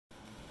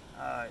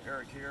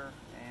Eric here,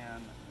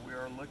 and we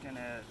are looking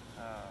at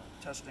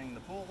testing the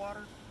pool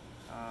water.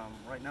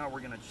 Right now we're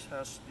going to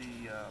test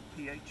the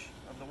pH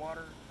of the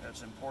water.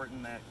 It's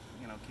important that,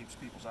 keeps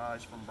people's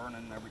eyes from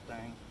burning and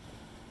everything.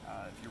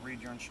 If you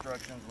read your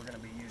instructions, we're going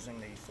to be using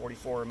the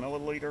 44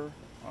 milliliter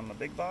on the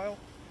big vial.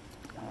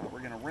 We're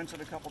going to rinse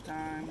it a couple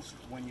times.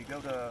 When you go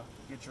to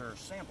get your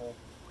sample,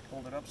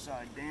 hold it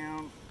upside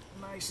down,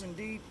 nice and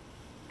deep.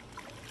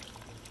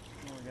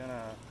 We're going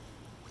to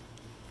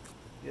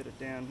get it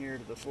down here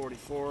to the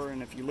 44,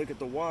 and if you look at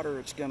the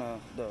water,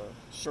 the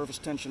surface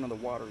tension of the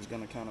water is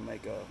going to kind of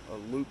make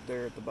a loop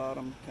there at the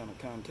bottom, kind of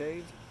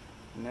concave,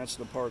 and that's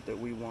the part that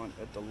we want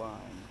at the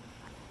line.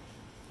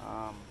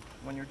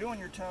 When you're doing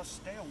your test,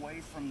 stay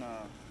away from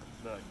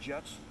the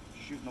jets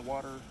shooting the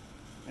water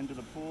into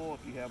the pool.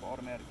 If you have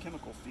automatic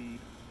chemical feed,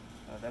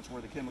 that's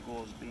where the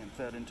chemical is being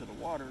fed into the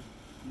water,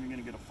 and you're going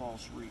to get a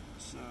false read.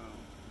 So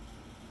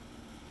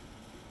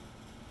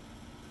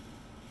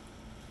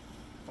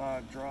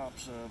 5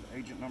 drops of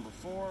agent number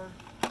 4.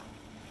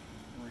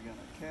 We're going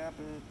to cap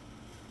it.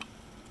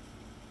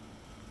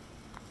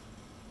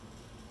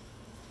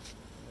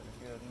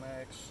 Get a good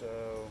mix.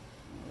 So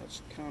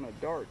it's kind of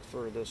dark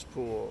for this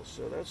pool.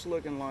 So that's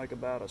looking like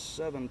about a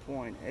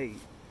 7.8.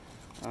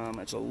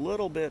 It's a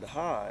little bit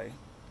high,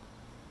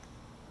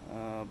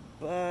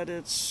 but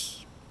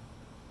it's,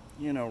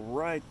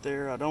 right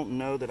there. I don't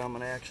know that I'm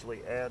going to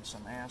actually add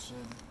some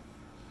acid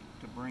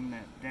to bring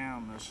that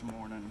down this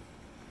morning.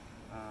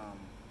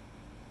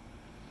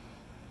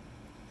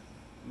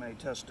 May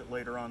test it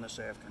later on this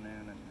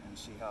afternoon and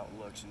see how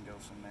it looks and go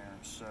from there.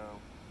 So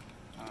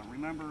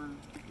remember,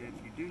 if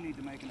you do need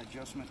to make an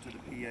adjustment to the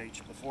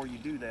pH, before you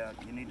do that,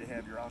 you need to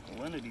have your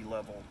alkalinity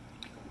level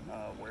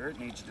where it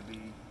needs to be.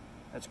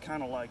 That's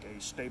kind of like a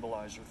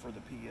stabilizer for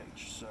the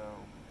pH. So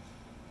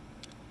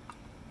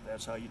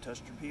that's how you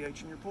test your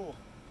pH in your pool.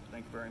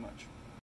 Thank you very much.